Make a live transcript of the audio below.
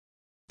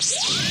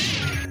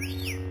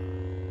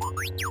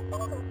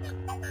Welcome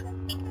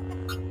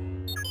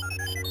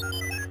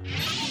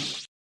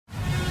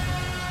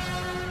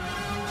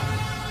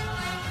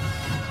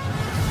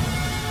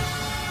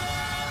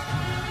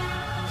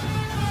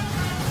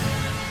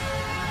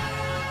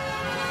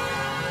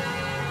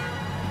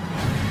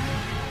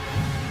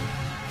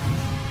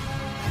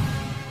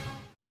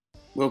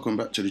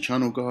back to the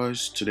channel,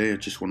 guys. Today I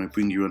just want to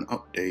bring you an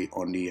update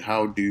on the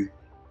Howdoo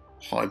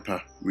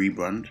Hyprr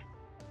rebrand.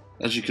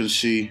 As you can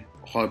see,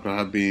 Hyprr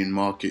have been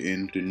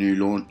marketing the new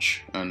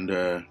launch, and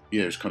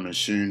yeah, it's coming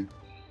soon.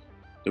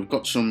 They've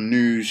got some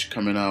news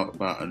coming out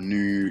about a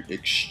new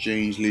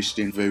exchange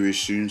listing very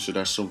soon, so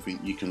that's something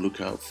you can look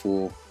out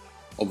for.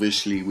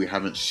 Obviously, we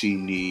haven't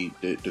seen the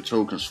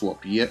token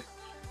swap yet,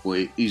 but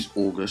it is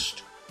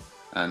August,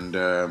 and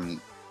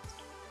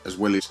as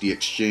well as the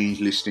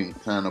exchange listing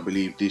plan, I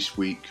believe this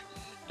week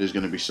there's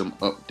going to be some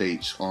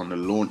updates on the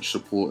launch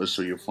supporters,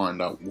 so you'll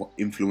find out what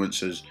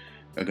influencers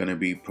are going to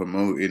be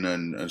promoting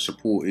and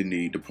supporting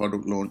the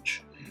product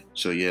launch.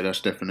 So yeah,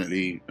 that's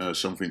definitely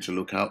something to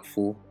look out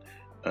for.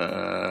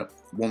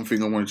 One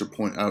thing I wanted to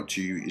point out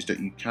to you is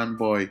that you can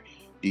buy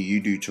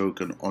the Udoo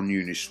token on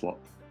Uniswap.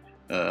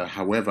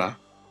 However,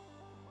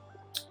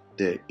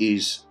 there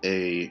is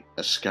a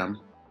scam.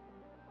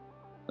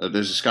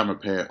 There's a scammer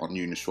pair on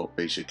Uniswap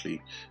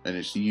basically, and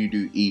it's the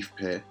Udoo ETH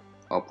pair.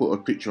 I'll put a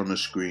picture on the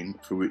screen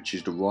for which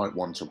is the right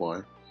one to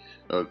buy.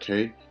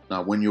 Okay,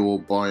 now when you're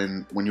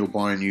buying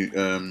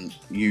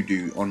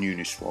Udoo on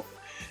Uniswap,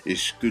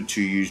 it's good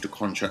to use the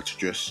contract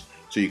address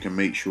so you can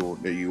make sure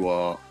that you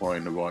are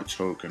buying the right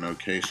token.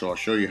 Okay, so I'll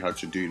show you how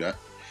to do that.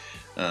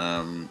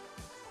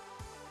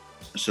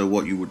 So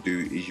what you would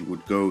do is you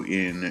would go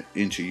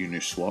into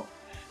Uniswap.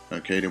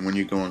 Okay, then when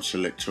you go on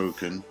select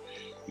token,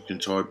 you can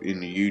type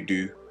in the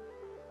Udoo.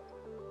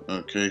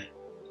 Okay,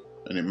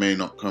 and it may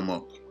not come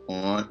up.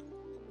 Alright,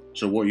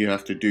 so what you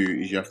have to do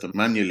is you have to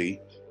manually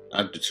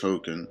add the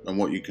token, and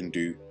what you can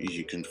do is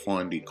you can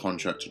find the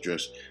contract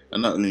address,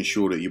 and that will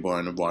ensure that you're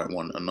buying the right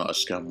one and not a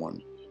scam one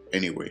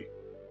anyway.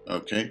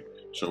 Okay,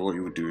 so what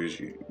you would do is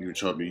you would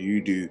type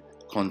the Udoo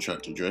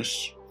contract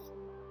address.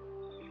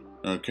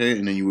 Okay,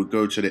 and then you would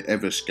go to the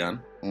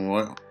Everscan,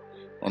 alright,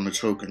 on the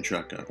token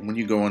tracker, and when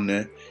you go on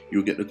there,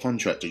 you'll get the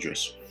contract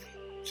address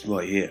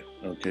right here.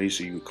 Okay,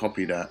 so you would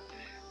copy that,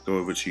 go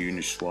over to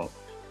Uniswap,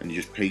 and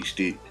you just paste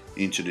it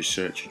into the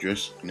search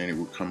address, and then it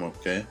will come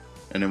up there.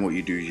 And then what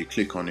you do is you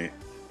click on it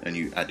and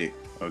you add it.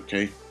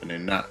 Okay, and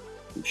then that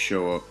would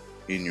show up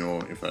in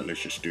your, in fact,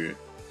 let's just do it.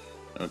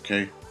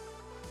 Okay,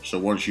 so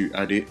once you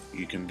add it,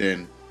 you can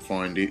then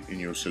find it in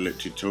your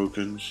selected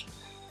tokens,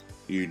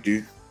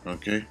 Udoo.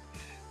 Okay,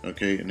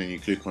 and then you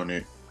click on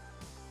it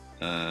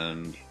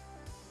and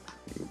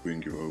it will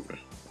bring you over.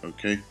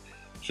 Okay,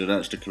 so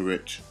that's the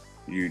correct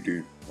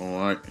Udoo.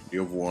 Alright, the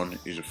other one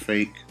is a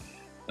fake,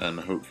 and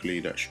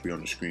hopefully that should be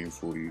on the screen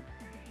for you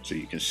so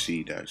you can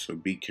see that. So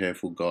be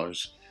careful,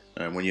 guys.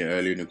 When you're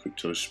early in the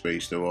crypto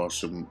space, there are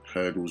some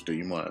hurdles that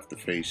you might have to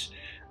face,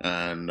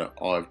 and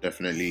I've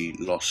definitely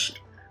lost,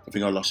 I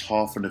think I lost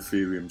half an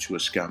Ethereum to a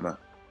scammer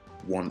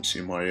once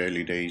in my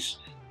early days,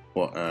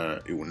 but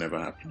it will never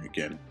happen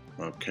again.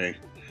 Okay,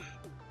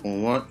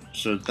 alright,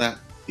 so that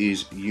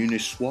is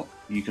Uniswap.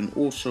 You can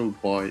also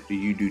buy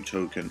the Udoo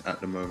token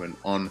at the moment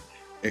on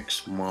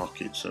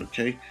ExMarkets.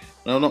 Okay,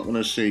 now I'm not going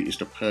to say it's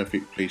the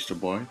perfect place to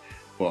buy,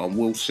 but I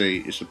will say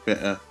it's a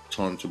better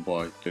time to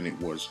buy than it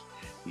was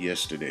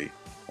yesterday.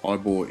 I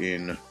bought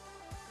in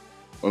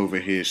over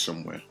here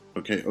somewhere.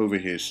 Okay, over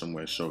here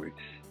somewhere, sorry.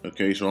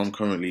 Okay, so I'm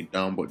currently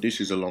down, but this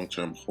is a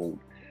long-term hold.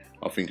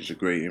 I think it's a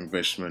great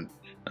investment,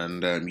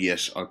 and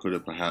yes, I could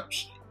have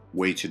perhaps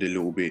waited a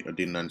little bit. I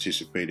didn't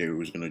anticipate that it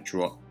was going to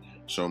drop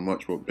so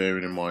much, but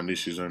bearing in mind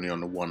this is only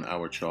on the 1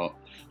 hour chart,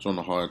 so on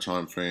the higher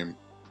time frame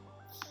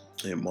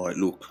it might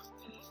look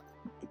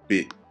a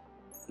bit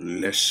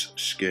less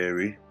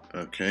scary.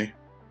 Okay,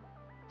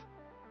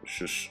 it's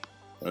just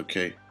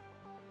okay,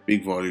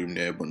 big volume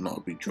there but not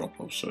a big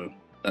drop off, so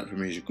that for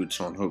me is a good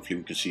sign. Hopefully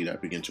we can see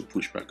that begin to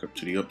push back up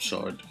to the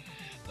upside.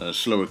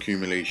 Slow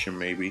accumulation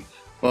maybe,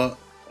 but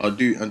I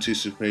do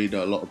anticipate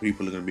that a lot of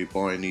people are going to be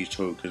buying these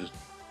tokens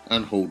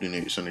and holding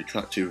it. It's an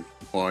attractive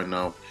buy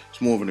now.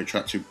 It's more of an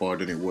attractive buy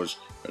than it was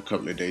a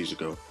couple of days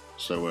ago.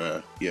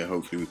 So yeah,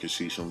 hopefully we can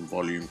see some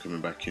volume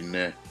coming back in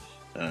there,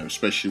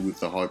 especially with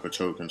the Hyprr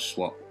token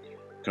swap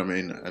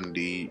coming and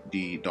the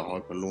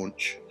Hyprr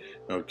launch.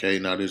 Okay,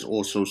 now there's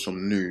also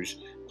some news.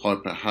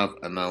 Hyprr have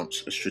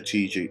announced a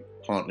strategic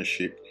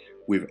partnership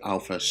with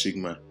Alpha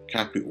Sigma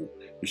Capital,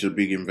 which is a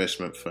big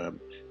investment firm,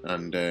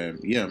 and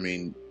yeah, I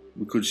mean,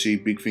 we could see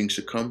big things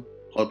to come.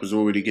 Hyprr's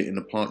already getting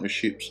the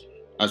partnerships,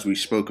 as we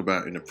spoke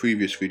about in a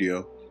previous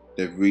video.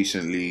 They've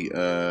recently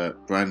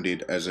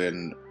branded as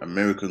an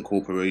American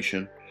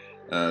corporation,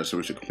 so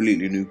it's a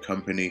completely new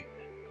company,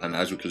 and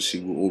as we can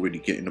see, we're already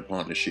getting the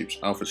partnerships.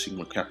 Alpha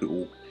Sigma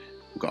Capital,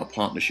 we've got a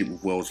partnership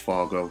with Wells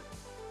Fargo,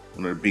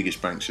 one of the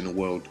biggest banks in the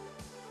world,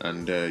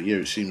 and yeah,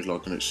 it seems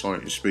like an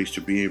exciting space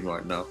to be in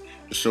right now,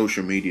 the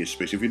social media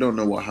space. If you don't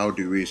know what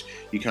Howdoo is,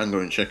 you can go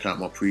and check out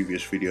my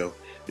previous video.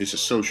 It's a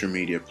social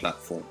media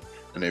platform,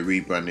 and they're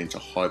rebranding to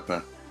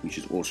Hyprr, which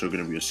is also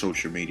going to be a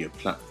social media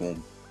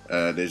platform.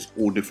 There's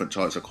all different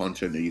types of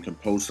content that you can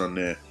post on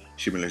there,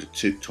 similar to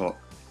TikTok,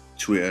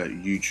 Twitter,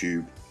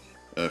 YouTube,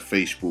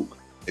 Facebook,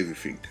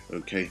 everything.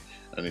 Okay,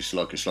 and it's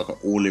like an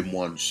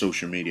all-in-one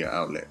social media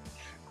outlet.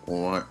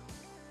 All right,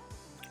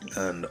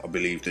 and I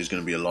believe there's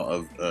going to be a lot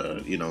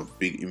of you know,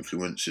 big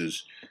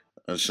influencers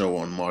and so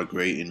on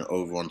migrating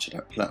over onto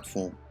that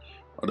platform.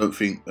 I don't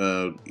think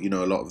you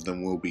know, a lot of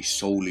them will be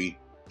solely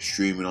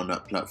streaming on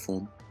that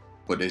platform,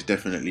 but there's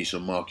definitely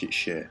some market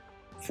share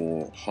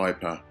for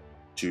Hyprr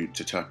to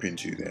tap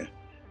into there.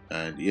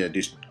 And yeah,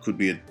 this could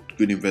be a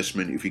good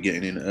investment if you're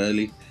getting in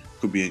early.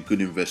 Could be a good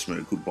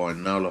investment, a good buy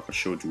now, like I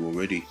showed you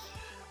already.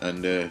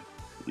 And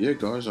yeah,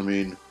 guys, I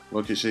mean,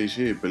 like it says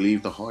here,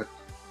 believe the hype.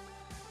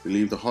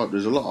 Believe the hype.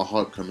 There's a lot of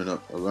hype coming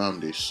up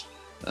around this,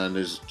 and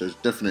there's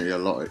definitely a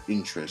lot of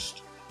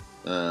interest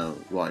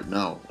right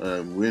now.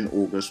 We're in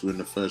August. We're in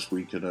the first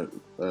week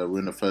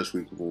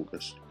of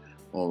August.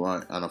 All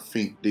right, and I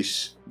think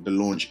the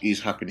launch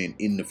is happening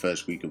in the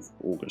first week of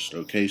August.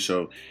 Okay,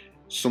 so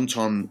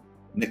sometime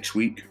next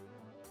week.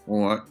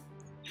 All right.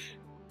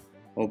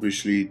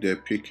 Obviously, they're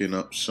picking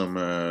up some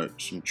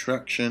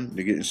traction.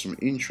 They're getting some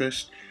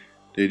interest.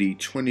 They're the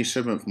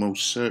 27th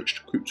most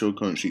searched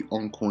cryptocurrency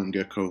on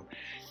CoinGecko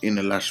in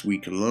the last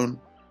week alone.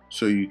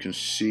 So you can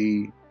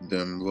see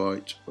them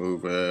right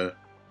over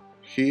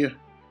here.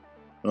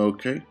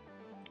 Okay.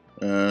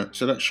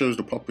 So that shows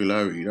the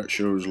popularity. That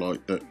shows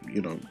like that,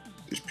 you know,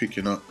 it's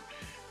picking up.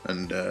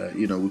 And,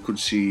 you know, we could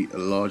see a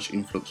large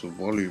influx of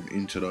volume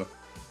into the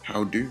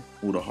Howdoo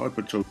or the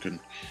Hyprr token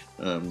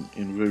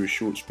in a very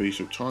short space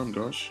of time,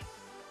 guys.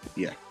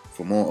 Yeah,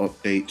 for more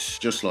updates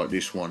just like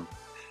this one,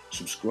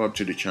 subscribe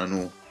to the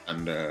channel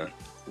and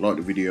like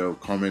the video,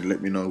 comment,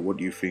 let me know what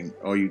do you think.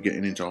 Are you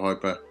getting into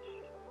Hyprr?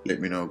 Let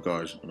me know,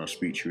 guys, and I'll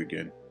speak to you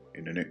again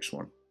in the next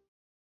one.